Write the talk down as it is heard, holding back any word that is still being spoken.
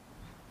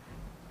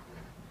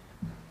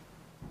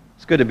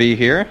good to be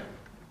here.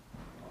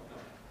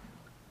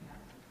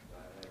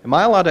 Am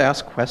I allowed to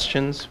ask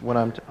questions when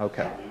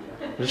okay.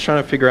 I'm just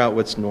trying to figure out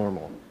what's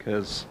normal,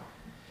 because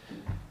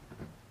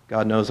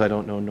God knows I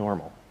don't know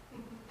normal.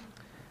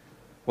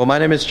 Well, my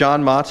name is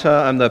John Mata.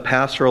 I'm the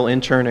pastoral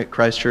intern at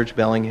Christ Church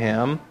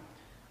Bellingham.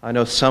 I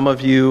know some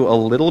of you a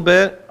little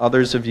bit,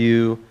 others of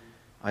you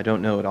I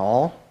don't know at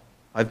all.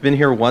 I've been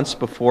here once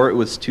before. It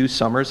was 2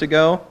 summers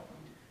ago.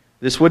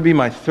 This would be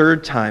my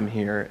 3rd time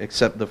here,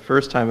 except the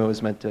first time I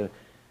was meant to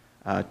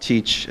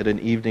teach at an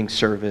evening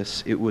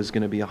service. It was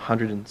going to be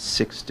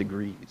 106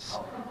 degrees.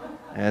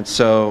 And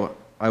so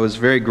I was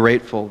very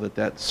grateful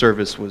that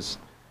service was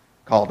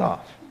called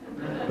off.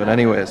 But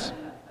anyways,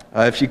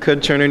 if you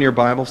could turn in your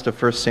Bibles to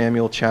 1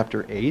 Samuel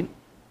chapter 8.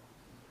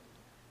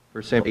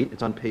 1 Samuel 8,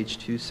 it's on page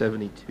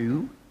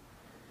 272.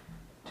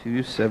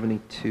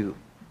 272.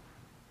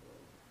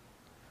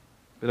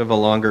 Bit of a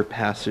longer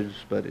passage,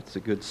 but it's a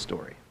good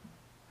story.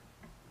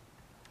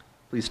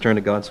 Please turn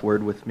to God's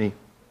Word with me.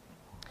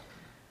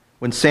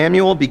 When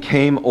Samuel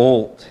became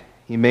old,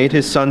 he made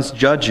his sons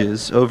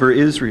judges over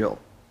Israel.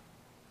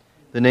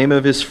 The name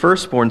of his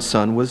firstborn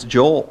son was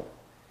Joel,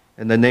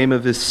 and the name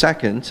of his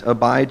second,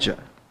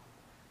 Abijah.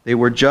 They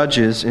were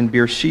judges in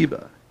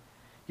Beersheba.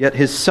 Yet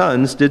his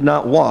sons did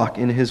not walk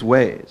in his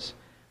ways,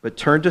 but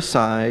turned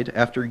aside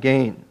after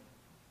gain.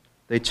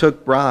 They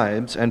took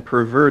bribes and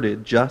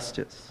perverted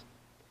justice.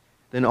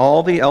 Then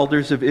all the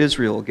elders of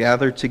Israel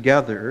gathered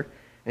together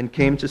and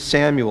came to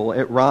Samuel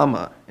at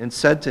Ramah and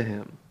said to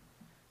him,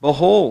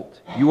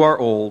 "Behold, you are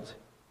old,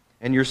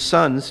 and your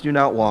sons do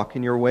not walk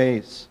in your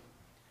ways.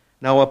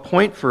 Now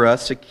appoint for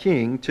us a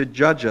king to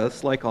judge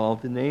us like all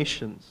the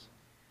nations."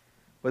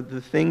 But the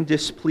thing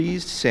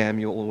displeased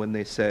Samuel when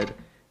they said,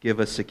 "Give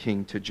us a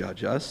king to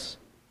judge us."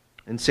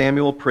 And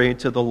Samuel prayed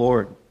to the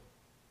Lord.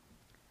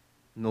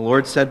 And the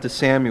Lord said to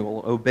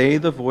Samuel, "Obey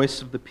the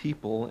voice of the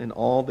people in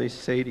all they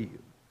say to you.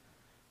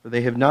 For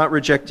they have not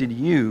rejected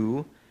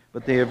you,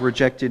 but they have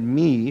rejected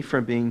me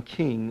from being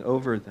king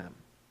over them,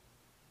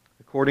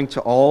 according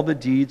to all the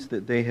deeds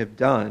that they have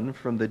done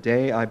from the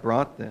day I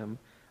brought them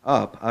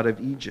up out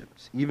of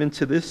Egypt, even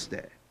to this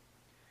day,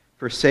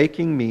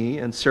 forsaking me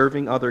and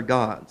serving other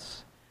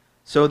gods.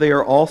 So they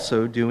are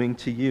also doing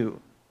to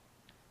you.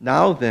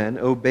 Now then,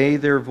 obey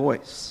their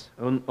voice.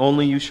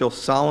 Only you shall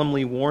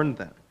solemnly warn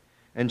them,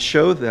 and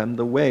show them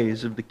the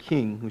ways of the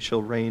king who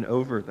shall reign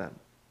over them."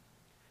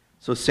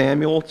 So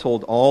Samuel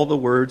told all the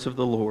words of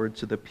the Lord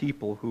to the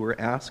people who were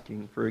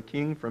asking for a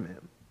king from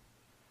him.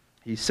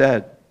 He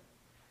said,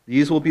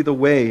 "These will be the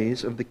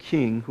ways of the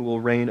king who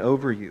will reign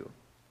over you.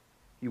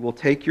 He will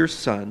take your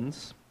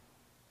sons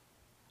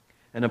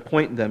and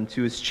appoint them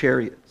to his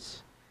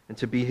chariots, and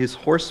to be his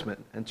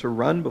horsemen, and to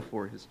run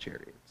before his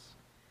chariots.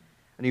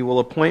 And he will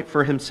appoint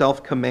for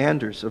himself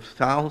commanders of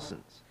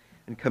thousands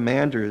and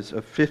commanders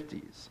of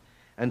 50s,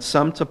 and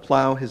some to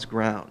plow his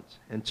ground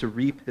and to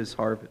reap his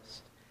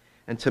harvest,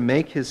 and to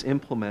make his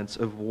implements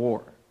of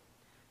war,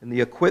 and the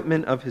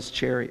equipment of his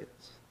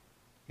chariots.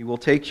 He will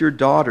take your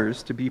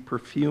daughters to be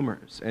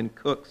perfumers and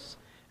cooks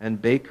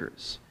and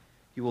bakers.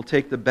 He will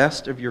take the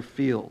best of your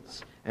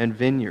fields and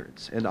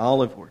vineyards and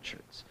olive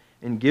orchards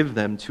and give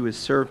them to his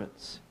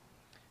servants.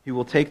 He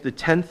will take the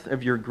 10th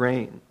of your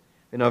grain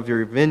and of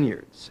your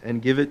vineyards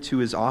and give it to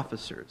his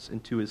officers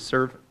and to his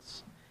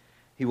servants.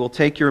 He will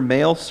take your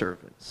male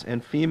servants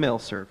and female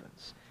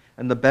servants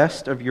and the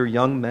best of your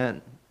young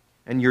men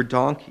and your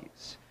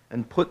donkeys,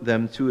 and put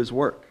them to his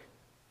work.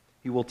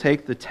 He will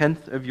take the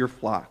 10th of your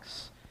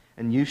flocks,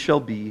 and you shall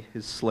be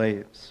his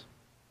slaves.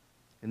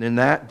 And in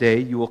that day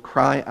you will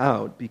cry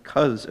out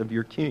because of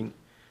your king,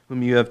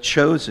 whom you have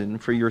chosen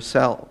for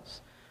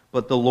yourselves.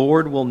 But the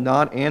Lord will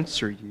not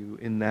answer you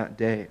in that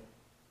day."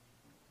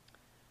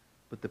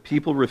 But the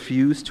people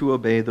refused to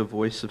obey the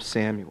voice of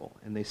Samuel,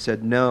 and they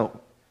said,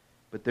 "No,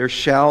 but there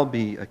shall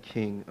be a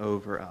king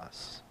over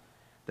us,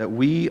 that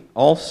we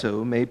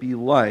also may be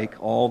like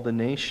all the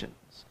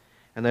nations,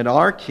 and that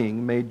our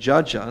king may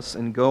judge us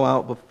and go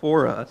out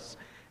before us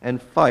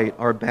and fight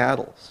our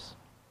battles."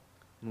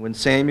 And when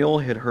Samuel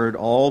had heard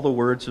all the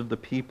words of the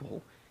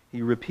people,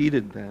 he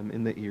repeated them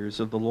in the ears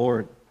of the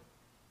Lord.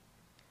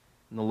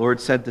 And the Lord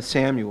said to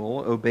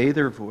Samuel, "Obey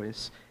their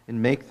voice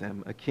and make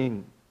them a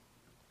king."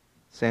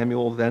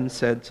 Samuel then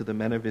said to the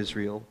men of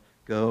Israel,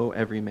 "Go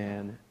every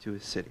man to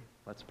his city."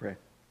 Let's pray.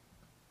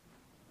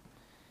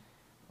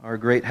 Our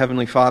great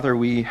Heavenly Father,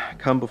 we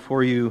come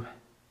before you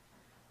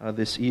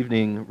this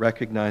evening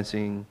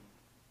recognizing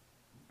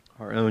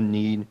our own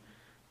need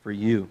for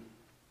you.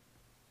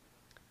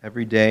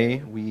 Every day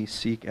we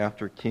seek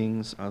after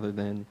kings other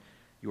than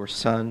your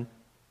Son.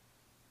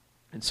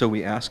 And so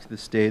we ask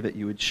this day that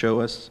you would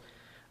show us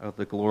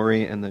the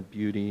glory and the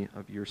beauty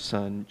of your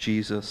Son,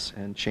 Jesus,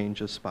 and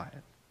change us by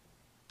it.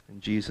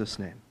 In Jesus'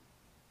 name,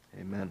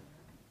 amen.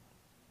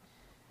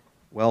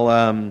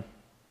 Well,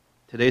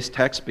 today's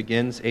text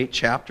begins 8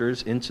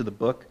 chapters into the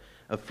book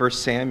of 1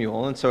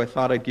 Samuel, and so I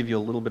thought I'd give you a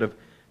little bit of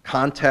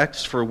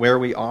context for where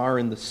we are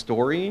in the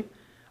story.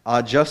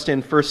 Just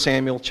in 1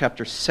 Samuel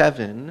chapter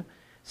 7,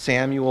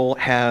 Samuel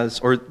has,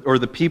 or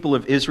the people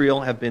of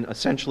Israel have been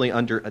essentially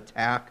under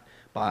attack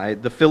by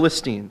the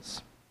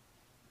Philistines.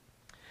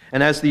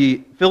 And as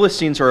the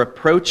Philistines are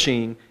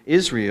approaching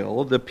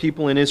Israel, the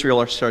people in Israel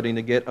are starting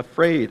to get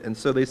afraid. And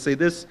so they say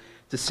this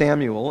to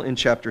Samuel in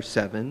chapter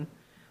 7,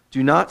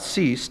 "Do not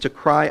cease to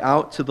cry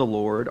out to the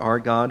Lord our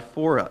God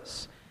for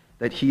us,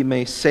 that he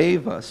may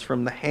save us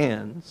from the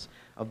hands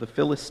of the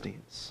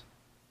Philistines."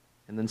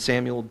 And then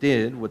Samuel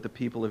did what the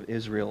people of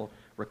Israel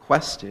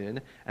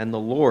requested, and the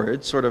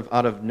Lord, sort of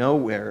out of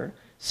nowhere,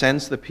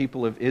 sends the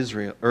people of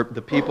Israel, or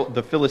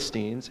the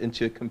Philistines,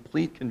 into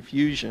complete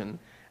confusion,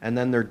 and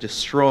then they're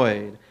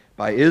destroyed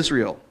by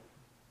Israel.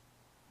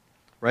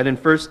 Right in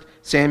 1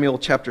 Samuel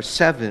chapter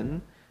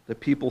 7, the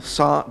people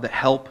sought the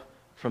help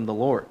from the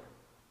Lord.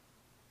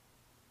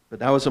 But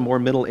that was a more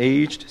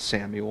middle-aged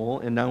Samuel,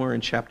 and now we're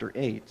in chapter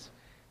 8.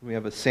 We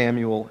have a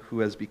Samuel who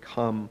has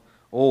become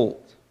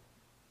old.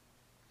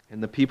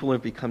 And the people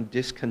have become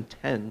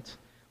discontent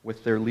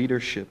with their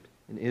leadership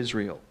in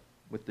Israel,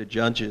 with the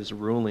judges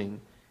ruling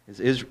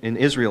in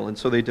Israel. And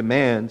so they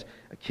demand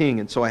a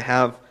king. And so I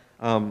have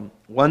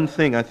one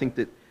thing I think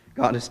that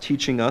God is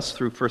teaching us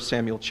through 1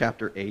 Samuel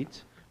chapter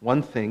 8.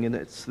 One thing, and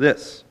it's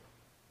this.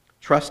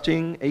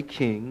 Trusting a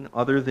king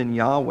other than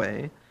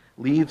Yahweh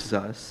leaves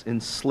us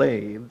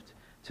enslaved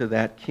to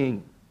that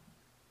king.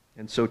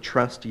 And so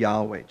trust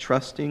Yahweh.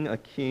 Trusting a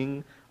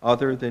king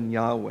other than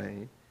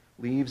Yahweh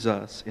leaves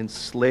us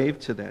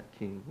enslaved to that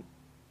king.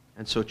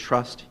 And so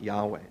trust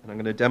Yahweh. And I'm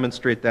going to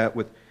demonstrate that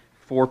with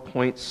 4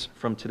 points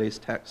from today's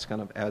text,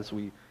 kind of as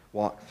we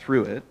walk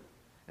through it.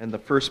 And the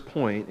first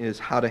point is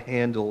how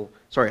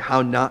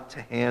not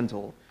to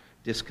handle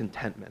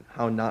discontentment.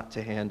 How not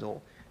to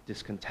handle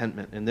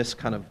discontentment. And this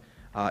kind of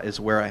is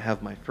where I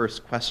have my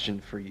first question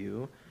for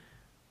you.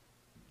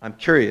 I'm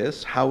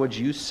curious, how would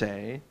you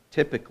say,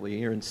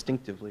 typically or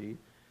instinctively,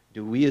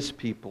 do we as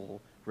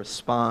people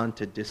respond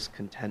to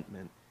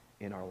discontentment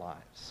in our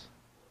lives?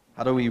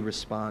 How do we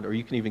respond? Or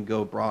you can even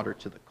go broader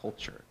to the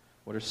culture.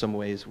 What are some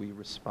ways we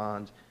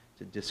respond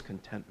to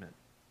discontentment?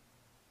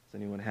 Does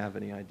anyone have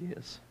any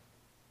ideas?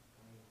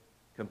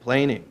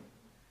 Complaining.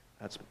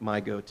 That's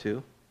my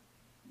go-to.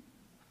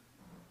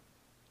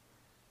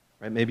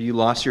 Right? Maybe you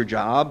lost your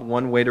job.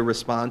 One way to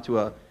respond to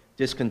a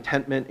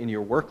discontentment in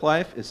your work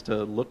life is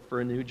to look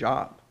for a new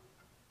job.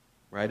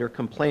 Right? Or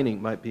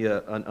complaining might be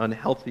an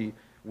unhealthy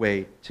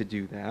way to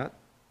do that.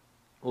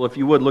 Well, if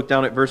you would, look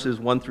down at verses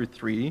 1 through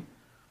 3.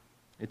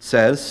 It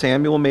says,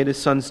 Samuel made his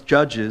sons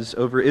judges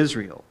over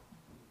Israel.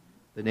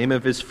 The name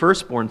of his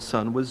firstborn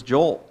son was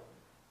Joel,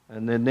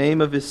 and the name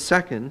of his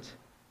second,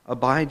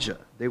 Abijah.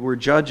 They were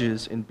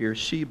judges in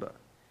Beersheba.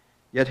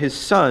 Yet his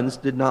sons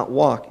did not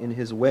walk in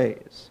his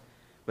ways,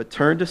 but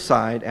turned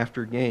aside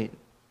after gain.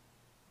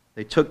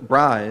 They took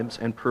bribes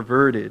and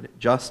perverted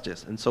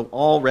justice. And so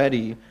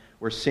already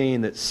we're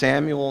seeing that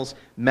Samuel's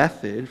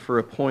method for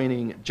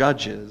appointing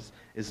judges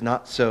is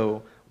not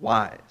so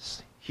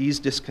wise. He's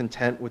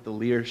discontent with the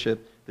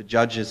leadership, the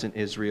judges in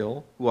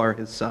Israel, who are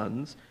his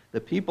sons. The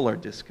people are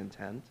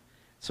discontent,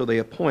 so they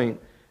appoint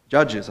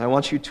judges. I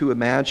want you to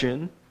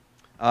imagine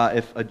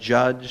if a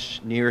judge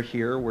near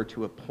here were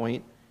to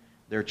appoint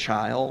their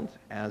child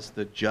as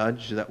the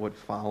judge that would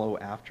follow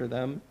after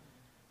them.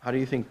 How do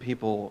you think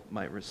people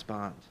might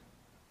respond?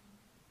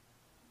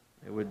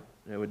 They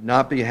would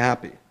not be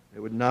happy. They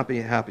would not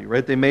be happy,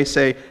 right? They may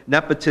say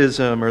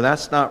nepotism or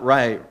that's not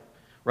right,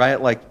 right?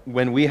 Like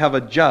when we have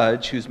a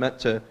judge who's meant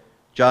to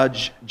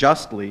judge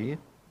justly,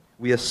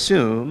 we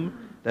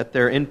assume that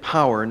they're in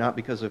power not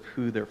because of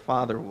who their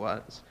father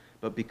was,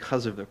 but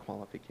because of their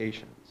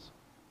qualifications.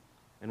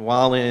 And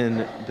while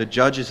in the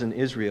judges in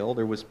Israel,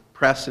 there was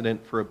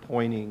precedent for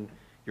appointing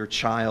your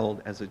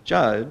child as a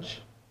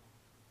judge,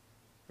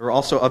 there were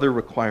also other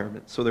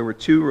requirements. So there were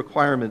 2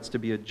 requirements to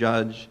be a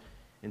judge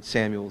in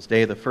Samuel's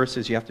day. The first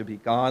is you have to be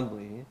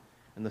godly,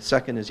 and the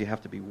second is you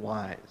have to be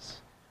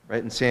wise.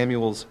 Right? And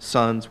Samuel's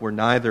sons were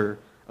neither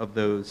of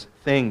those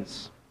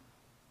things.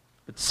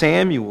 But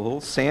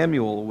Samuel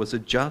was a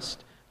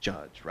just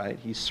judge, right?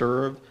 He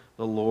served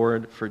the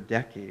Lord for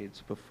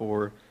decades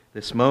before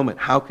this moment.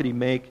 How could he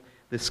make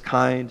this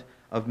kind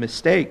of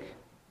mistake?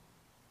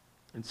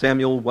 And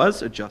Samuel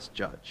was a just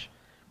judge.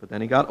 But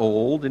then he got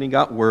old and he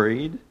got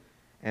worried.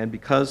 And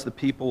because the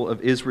people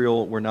of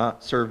Israel were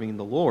not serving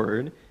the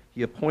Lord,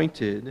 he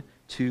appointed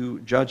 2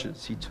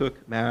 judges. He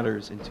took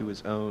matters into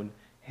his own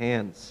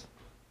hands.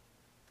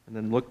 And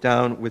then look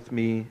down with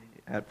me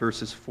at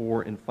verses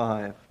 4 and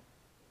 5.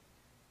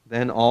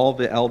 Then all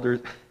the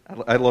elders,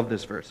 I love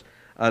this verse.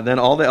 Then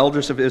all the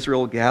elders of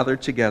Israel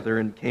gathered together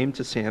and came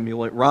to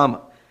Samuel at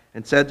Ramah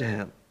and said to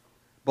him,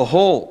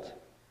 Behold,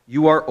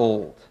 you are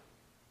old.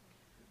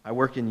 I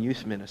work in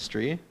youth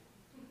ministry,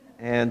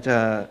 and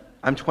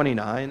I'm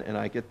 29, and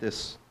I get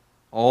this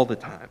all the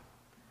time.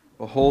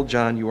 Behold,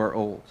 John, you are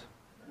old,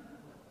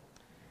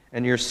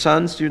 and your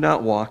sons do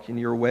not walk in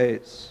your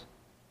ways.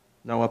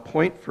 Now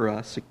appoint for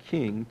us a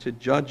king to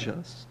judge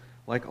us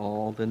like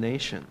all the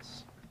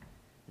nations.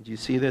 Do you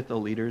see that the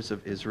leaders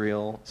of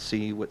Israel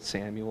see what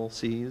Samuel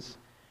sees?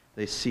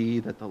 They see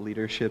that the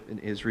leadership in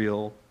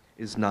Israel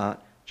is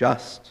not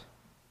just.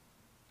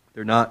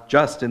 They're not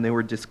just, and they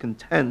were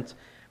discontent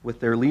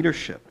with their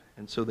leadership.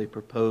 And so they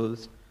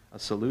proposed a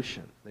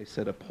solution. They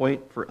said,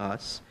 appoint for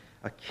us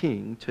a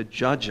king to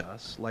judge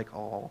us like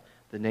all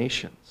the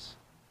nations.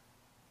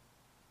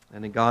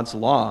 And in God's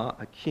law,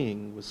 a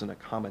king was an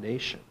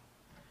accommodation.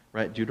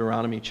 Right?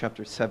 Deuteronomy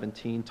chapter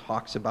 17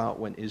 talks about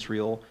when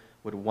Israel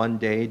would one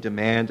day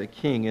demand a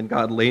king, and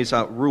God lays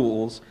out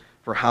rules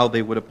for how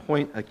they would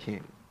appoint a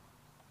king.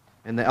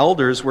 And the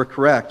elders were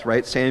correct,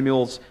 right?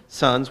 Samuel's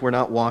sons were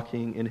not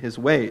walking in his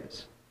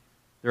ways.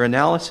 Their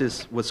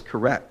analysis was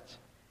correct.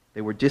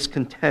 They were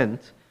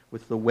discontent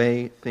with the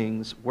way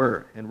things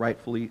were, and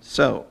rightfully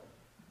so.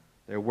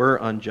 There were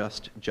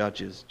unjust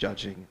judges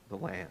judging the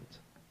land.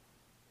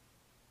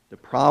 The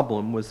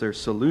problem was their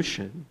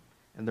solution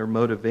and their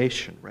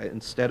motivation, right?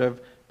 Instead of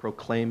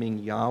proclaiming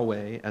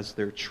Yahweh as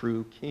their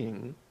true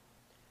king,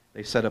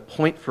 they said,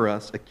 appoint for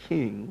us a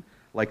king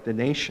like the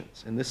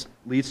nations. And this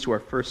leads to our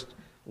first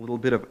little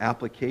bit of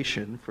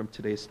application from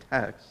today's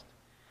text,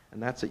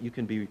 and that's that you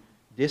can be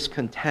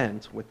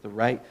discontent with the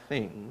right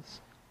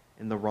things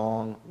in the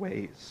wrong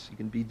ways. You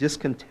can be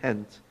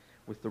discontent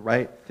with the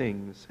right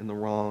things in the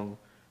wrong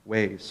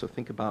ways. So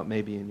think about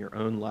maybe in your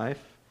own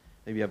life,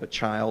 maybe you have a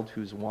child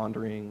who's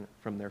wandering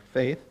from their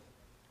faith.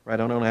 Right?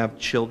 I don't have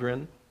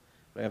children,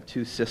 but I have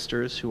two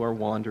sisters who are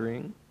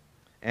wandering.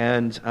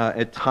 And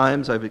at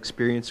times I've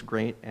experienced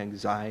great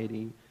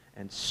anxiety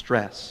and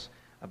stress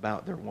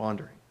about their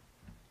wandering.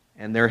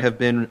 And there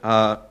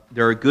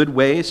are good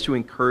ways to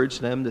encourage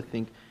them to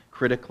think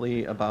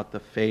critically about the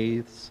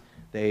faiths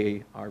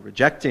they are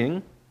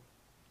rejecting.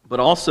 But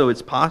also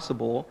it's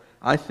possible,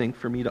 I think,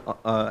 for me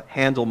to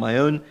handle my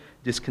own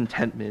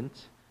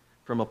discontentment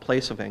from a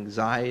place of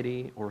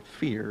anxiety or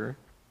fear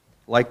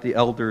like the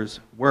elders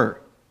were.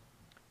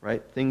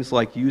 Right? Things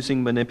like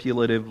using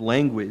manipulative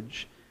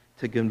language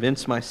to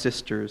convince my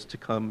sisters to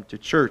come to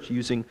church,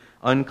 using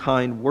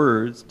unkind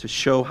words to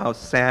show how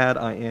sad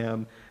I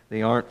am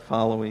they aren't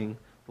following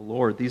the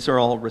Lord. These are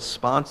all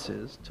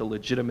responses to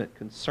legitimate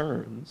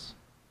concerns,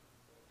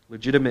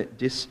 legitimate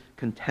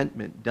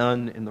discontentment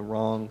done in the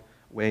wrong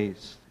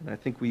ways. And I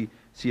think we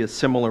see a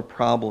similar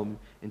problem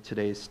in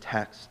today's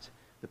text.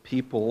 The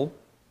people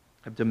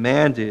have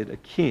demanded a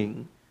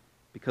king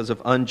because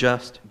of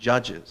unjust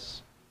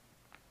judges.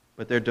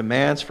 But their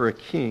demands for a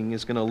king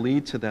is going to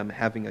lead to them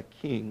having a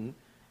king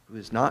who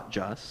is not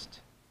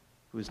just,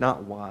 who is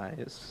not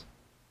wise,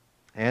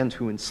 and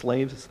who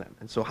enslaves them.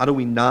 And so how do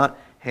we not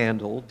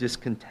handle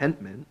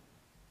discontentment?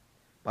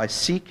 By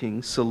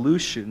seeking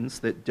solutions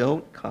that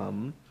don't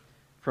come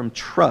from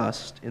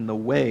trust in the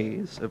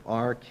ways of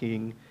our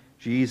King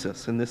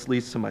Jesus. And this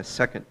leads to my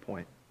second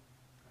point.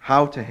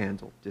 How to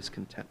handle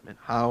discontentment.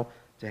 How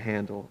to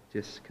handle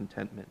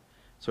discontentment.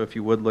 So if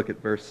you would look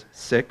at verse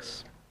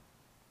 6.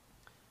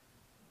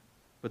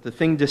 But the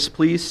thing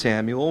displeased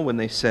Samuel when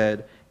they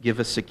said,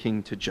 give us a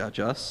king to judge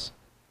us.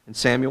 And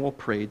Samuel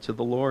prayed to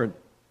the Lord.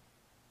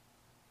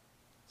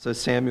 So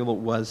Samuel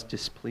was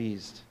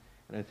displeased.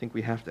 And I think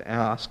we have to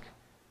ask,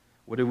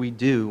 what do we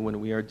do when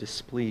we are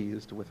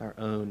displeased with our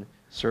own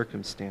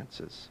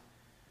circumstances?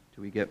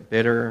 Do we get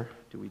bitter?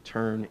 Do we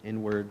turn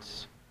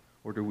inwards?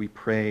 Or do we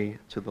pray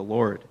to the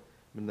Lord?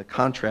 I mean, the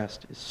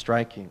contrast is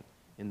striking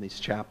in these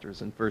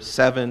chapters. In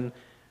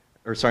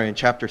in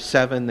chapter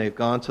 7, they've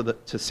gone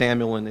to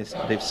Samuel and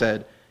they've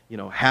said,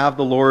 have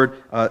the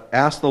Lord,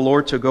 ask the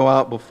Lord to go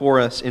out before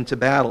us into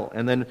battle.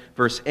 And then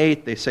verse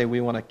 8, they say,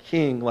 we want a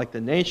king like the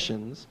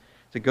nations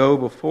to go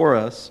before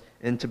us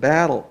into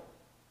battle.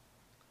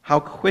 How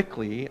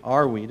quickly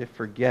are we to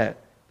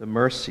forget the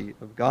mercy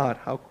of God?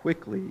 How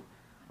quickly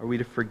are we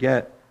to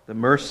forget the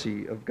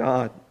mercy of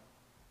God?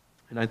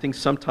 And I think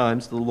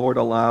sometimes the Lord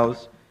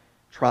allows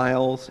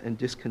trials and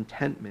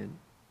discontentment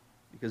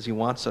because he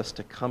wants us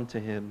to come to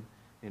him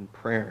in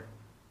prayer.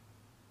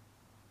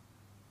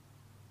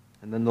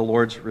 And then the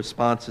Lord's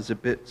response is a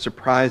bit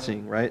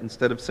surprising, right?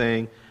 Instead of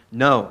saying,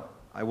 no,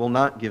 I will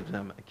not give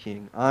them a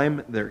king.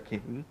 I'm their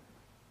king.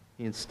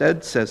 He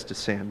instead says to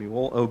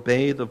Samuel,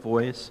 obey the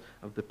voice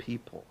of the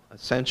people.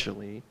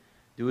 Essentially,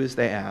 do as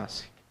they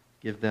ask,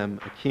 give them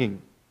a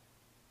king.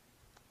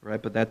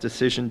 Right? But that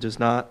decision does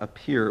not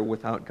appear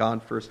without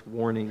God first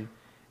warning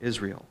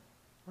Israel.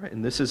 Right?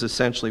 And this is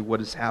essentially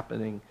what is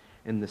happening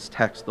in this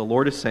text. The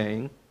Lord is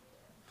saying,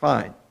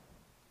 fine,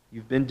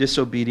 you've been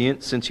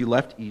disobedient since you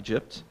left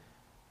Egypt,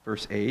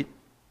 verse 8,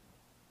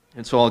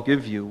 and so I'll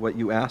give you what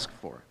you ask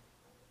for.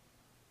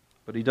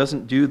 But he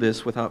doesn't do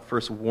this without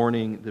first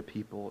warning the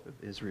people of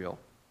Israel.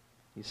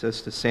 He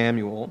says to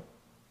Samuel,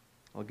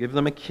 I'll give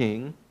them a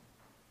king,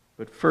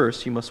 but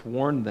first you must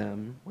warn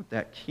them what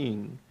that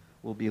king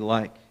will be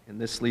like. And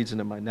this leads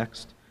into my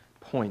next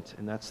point,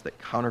 and that's that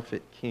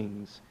counterfeit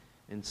kings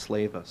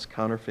enslave us.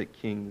 Counterfeit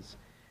kings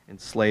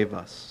enslave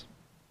us.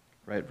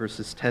 Right?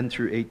 Verses 10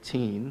 through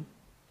 18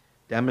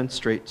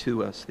 demonstrate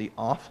to us the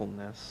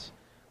awfulness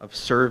of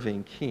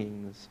serving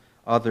kings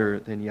other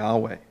than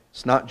Yahweh.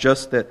 It's not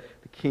just that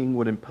the king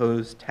would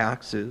impose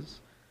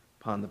taxes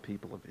upon the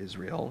people of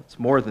Israel. It's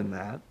more than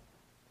that.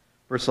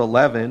 Verse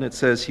 11, it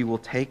says, he will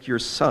take your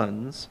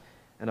sons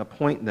and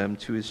appoint them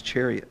to his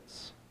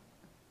chariots.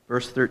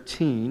 Verse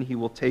 13, he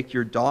will take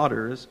your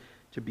daughters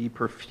to be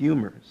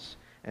perfumers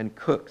and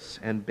cooks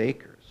and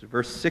bakers.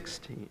 Verse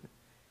 16,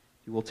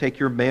 he will take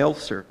your male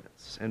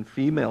servants and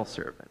female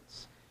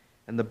servants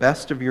and the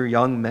best of your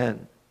young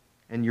men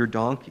and your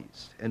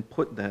donkeys and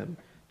put them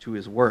to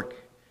his work.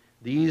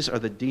 These are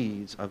the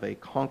deeds of a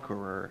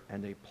conqueror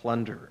and a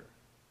plunderer.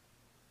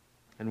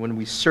 And when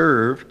we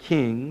serve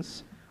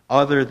kings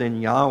other than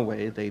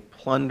Yahweh, they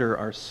plunder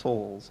our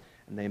souls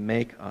and they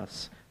make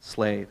us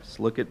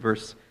slaves. Look at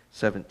verse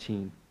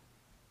 17.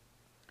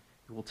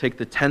 You will take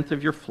the tenth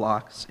of your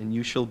flocks, and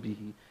you shall be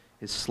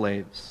his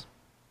slaves.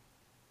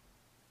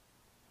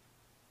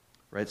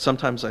 Right?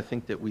 Sometimes I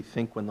think that we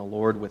think when the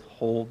Lord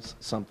withholds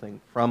something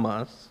from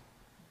us,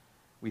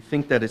 we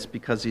think that it's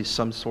because he's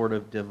some sort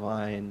of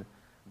divine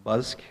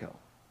buzzkill.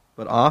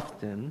 But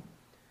often,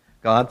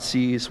 God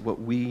sees what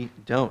we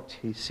don't.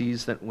 He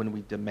sees that when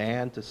we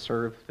demand to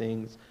serve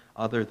things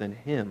other than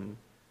him,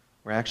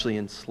 we're actually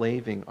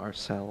enslaving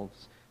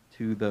ourselves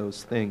to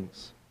those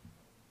things.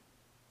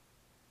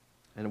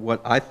 And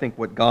what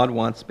God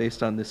wants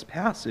based on this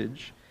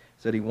passage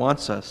is that he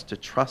wants us to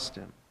trust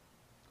him.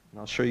 And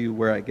I'll show you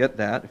where I get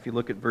that. If you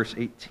look at verse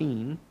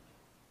 18,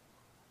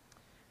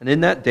 and in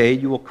that day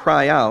you will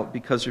cry out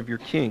because of your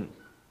king,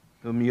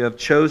 whom you have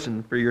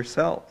chosen for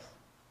yourselves.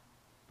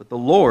 But the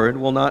Lord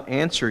will not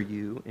answer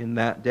you in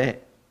that day.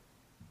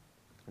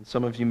 And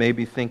some of you may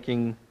be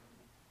thinking,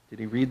 did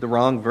he read the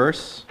wrong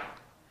verse?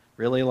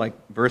 Really? Like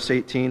verse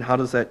 18, how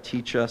does that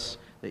teach us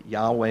that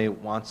Yahweh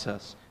wants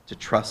us to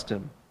trust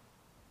him?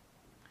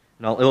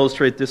 And I'll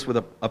illustrate this with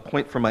a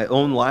point from my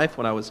own life.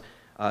 When I was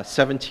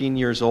 17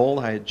 years old,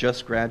 I had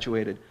just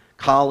graduated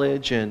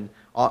college, and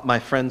my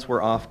friends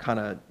were off kind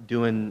of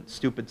doing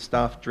stupid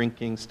stuff,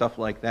 drinking, stuff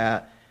like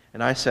that.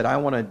 And I said, I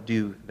want to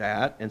do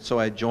that. And so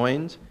I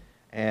joined,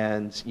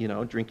 and,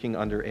 drinking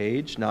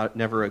underage,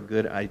 never a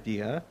good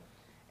idea.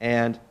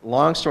 And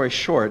long story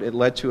short, it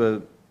led to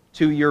a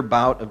 2-year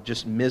bout of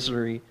just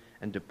misery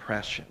and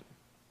depression.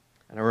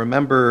 And I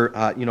remember,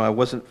 I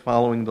wasn't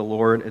following the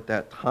Lord at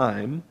that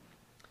time,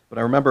 but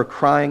I remember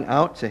crying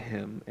out to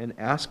him and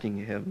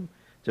asking him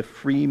to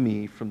free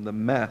me from the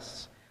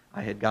mess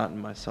I had gotten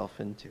myself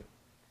into.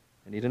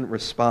 And he didn't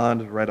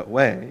respond right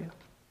away,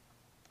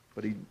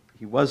 but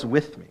he was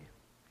with me.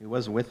 He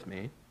was with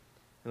me.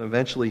 And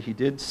eventually he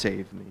did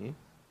save me.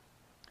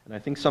 And I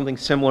think something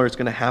similar is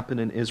going to happen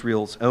in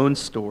Israel's own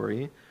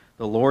story.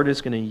 The Lord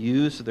is going to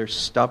use their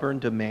stubborn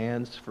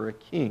demands for a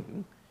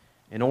king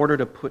in order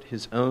to put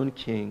his own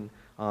king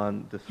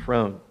on the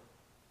throne.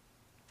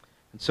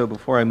 And so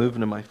before I move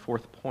into my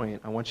fourth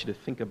point, I want you to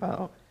think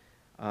about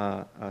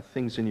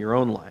things in your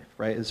own life,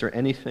 right? Is there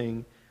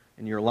anything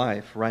in your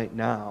life right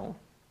now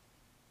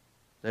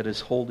that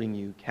is holding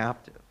you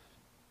captive,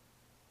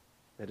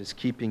 that is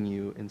keeping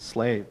you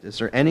enslaved? Is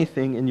there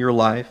anything in your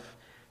life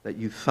that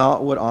you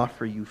thought would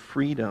offer you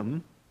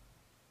freedom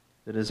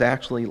that has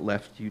actually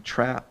left you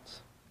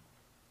trapped?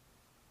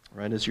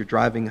 Right? As you're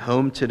driving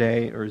home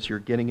today or as you're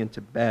getting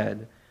into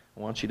bed, I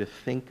want you to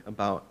think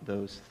about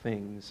those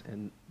things,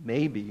 and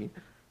maybe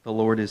the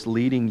Lord is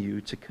leading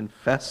you to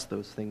confess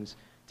those things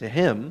to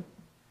him,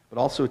 but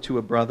also to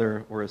a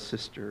brother or a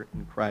sister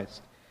in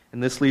Christ.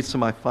 And this leads to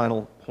my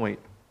final point.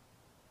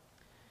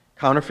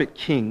 Counterfeit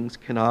kings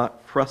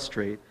cannot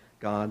frustrate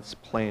God's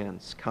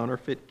plans.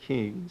 Counterfeit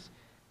kings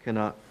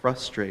cannot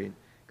frustrate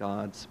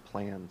God's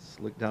plans.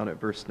 Look down at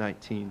verse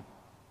 19.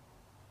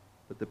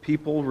 But the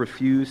people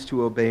refused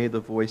to obey the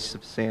voice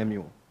of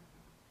Samuel,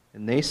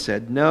 and they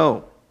said,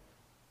 "No,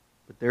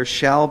 but there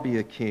shall be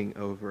a king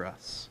over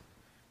us,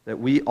 that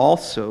we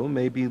also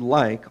may be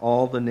like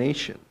all the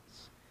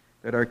nations,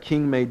 that our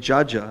king may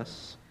judge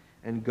us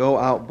and go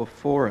out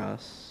before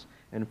us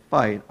and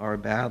fight our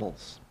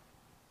battles."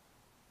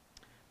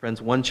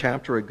 Friends, 1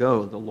 chapter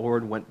ago, the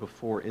Lord went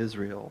before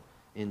Israel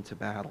into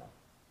battle.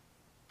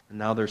 And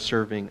now they're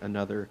serving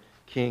another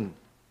king.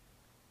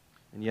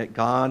 And yet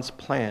God's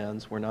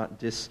plans were not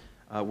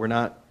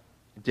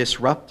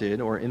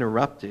disrupted or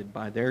interrupted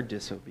by their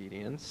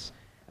disobedience.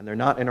 And they're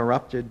not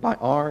interrupted by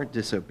our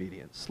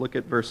disobedience. Look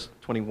at verse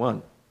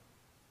 21.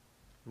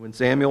 When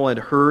Samuel had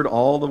heard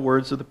all the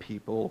words of the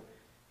people,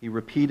 he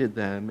repeated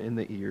them in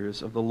the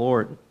ears of the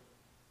Lord.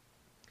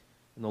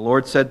 And the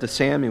Lord said to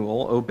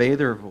Samuel, "Obey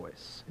their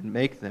voice and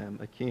make them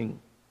a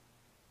king."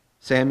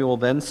 Samuel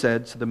then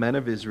said to the men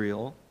of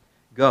Israel,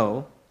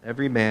 "Go,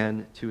 every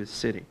man to his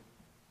city."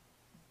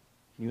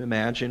 Can you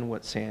imagine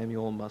what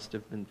Samuel must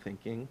have been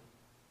thinking?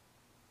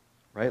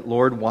 Right?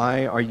 Lord,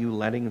 why are you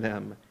letting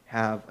them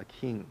have a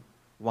king?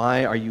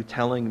 Why are you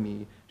telling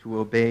me to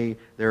obey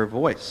their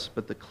voice?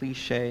 But the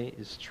cliche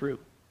is true.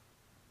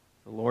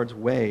 The Lord's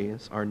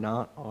ways are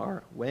not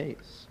our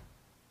ways.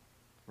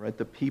 Right?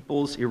 The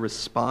people's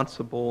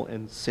irresponsible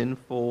and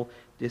sinful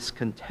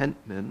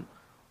discontentment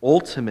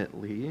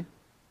ultimately,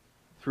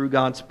 through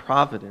God's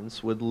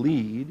providence, would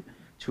lead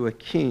to a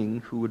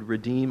king who would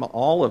redeem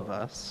all of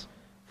us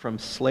from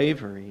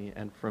slavery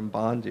and from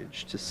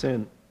bondage to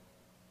sin.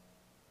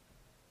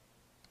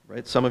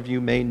 right? Some of you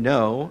may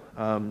know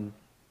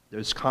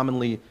there's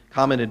common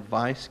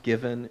advice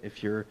given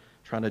if you're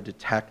trying to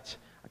detect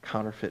a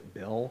counterfeit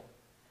bill.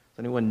 Does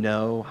anyone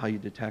know how you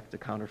detect a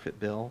counterfeit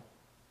bill?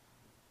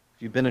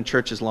 If you've been in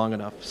churches long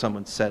enough,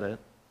 someone said it.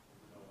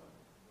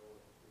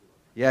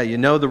 Yeah, you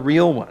know the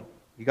real one.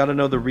 You got to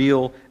know the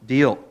real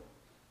deal.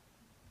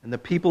 And the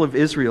people of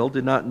Israel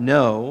did not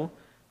know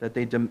that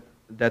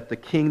the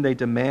king they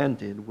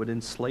demanded would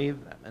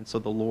enslave them. And so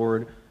the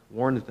Lord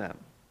warned them.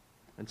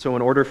 And so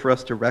in order for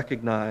us to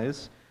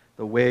recognize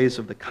the ways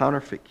of the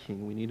counterfeit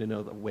king, we need to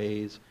know the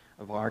ways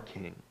of our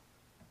king.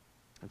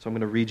 And so I'm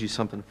going to read you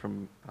something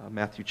from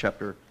Matthew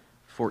chapter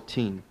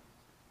 14.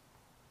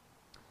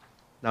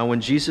 Now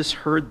when Jesus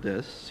heard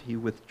this, he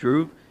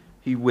withdrew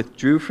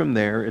from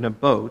there in a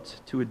boat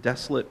to a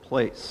desolate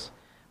place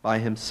by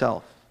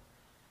himself.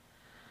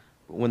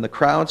 But when the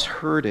crowds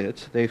heard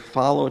it, they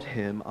followed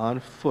him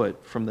on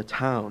foot from the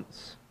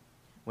towns.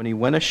 When he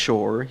went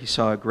ashore, he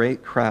saw a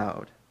great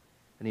crowd,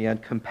 and he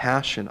had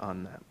compassion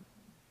on them,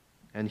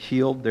 and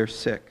healed their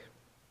sick.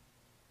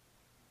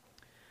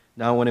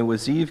 Now when it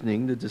was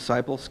evening, the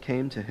disciples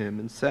came to him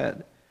and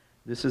said,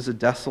 "This is a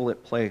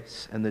desolate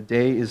place, and the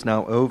day is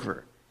now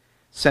over.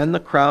 Send the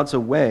crowds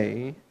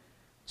away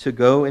to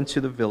go into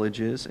the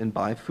villages and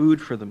buy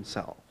food for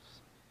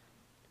themselves."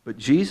 But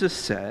Jesus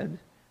said,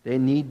 "They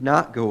need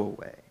not go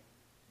away.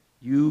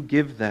 You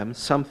give them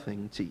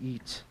something to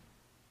eat."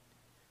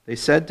 They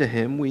said to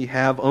him, "We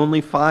have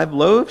only 5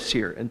 loaves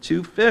here and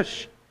 2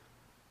 fish."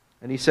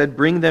 And he said,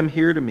 "Bring them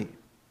here to me."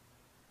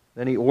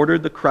 Then he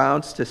ordered the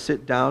crowds to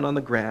sit down on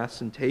the grass,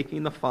 and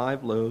taking the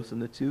 5 loaves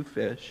and the 2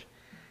 fish,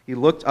 he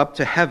looked up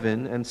to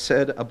heaven and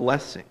said a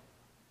blessing.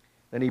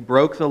 Then he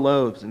broke the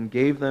loaves and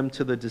gave them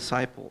to the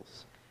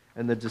disciples,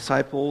 and the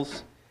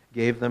disciples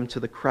gave them to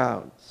the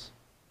crowds.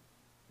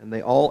 And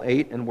they all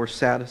ate and were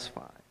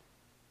satisfied.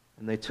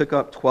 And they took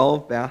up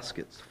 12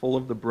 baskets full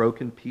of the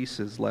broken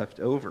pieces left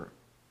over.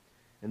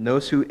 And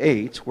those who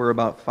ate were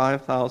about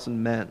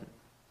 5,000 men,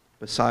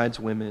 besides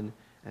women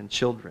and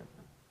children.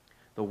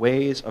 The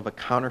ways of a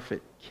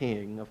counterfeit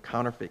king, of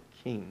counterfeit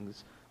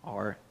kings,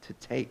 are to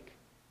take,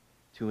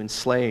 to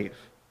enslave.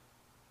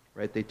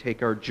 Right? They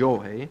take our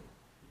joy,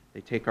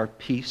 they take our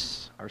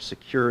peace, our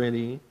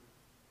security,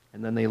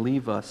 and then they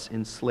leave us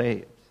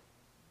enslaved.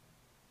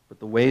 But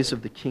the ways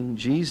of the King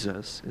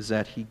Jesus is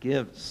that he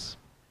gives.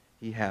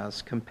 He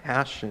has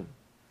compassion.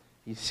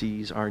 He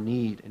sees our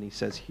need, and he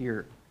says,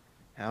 "Here,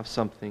 have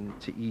something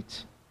to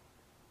eat."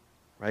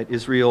 Right?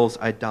 Israel's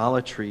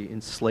idolatry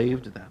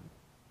enslaved them.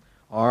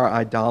 Our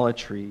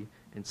idolatry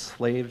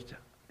enslaves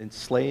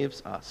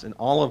us, and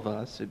all of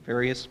us at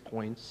various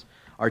points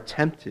are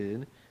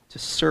tempted to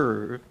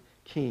serve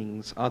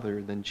kings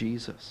other than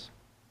Jesus.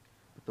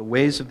 But the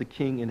ways of the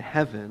King in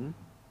heaven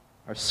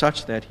are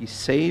such that he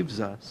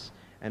saves us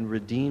and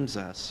redeems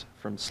us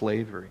from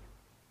slavery.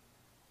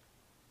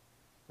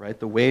 Right?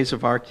 The ways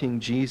of our King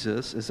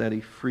Jesus is that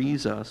he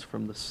frees us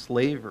from the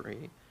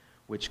slavery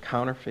which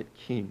counterfeit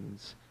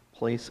kings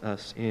place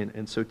us in.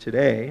 And so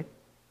today,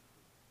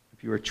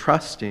 if you are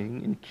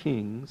trusting in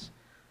kings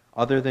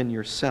other than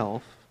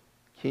yourself,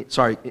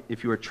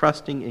 if you are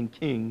trusting in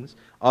kings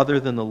other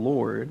than the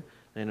Lord,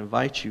 then I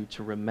invite you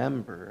to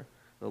remember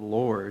the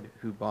Lord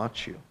who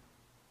bought you.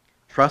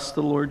 Trust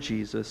the Lord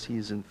Jesus. He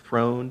is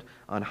enthroned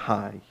on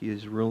high. He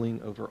is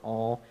ruling over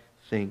all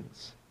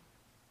things.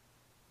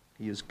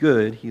 He is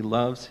good. He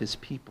loves his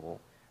people,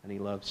 and he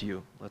loves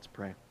you. Let's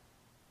pray.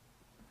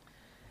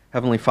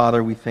 Heavenly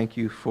Father, we thank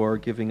you for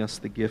giving us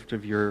the gift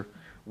of your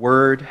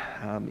word,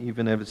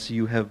 even as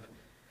you have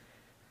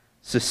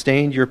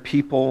sustained your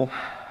people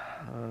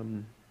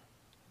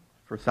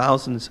for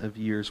thousands of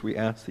years. We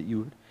ask that you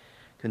would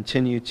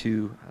continue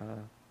to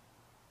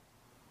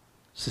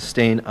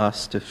sustain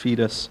us, to feed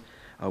us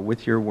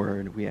with your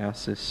word. We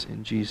ask this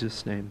in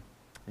Jesus' name.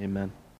 Amen.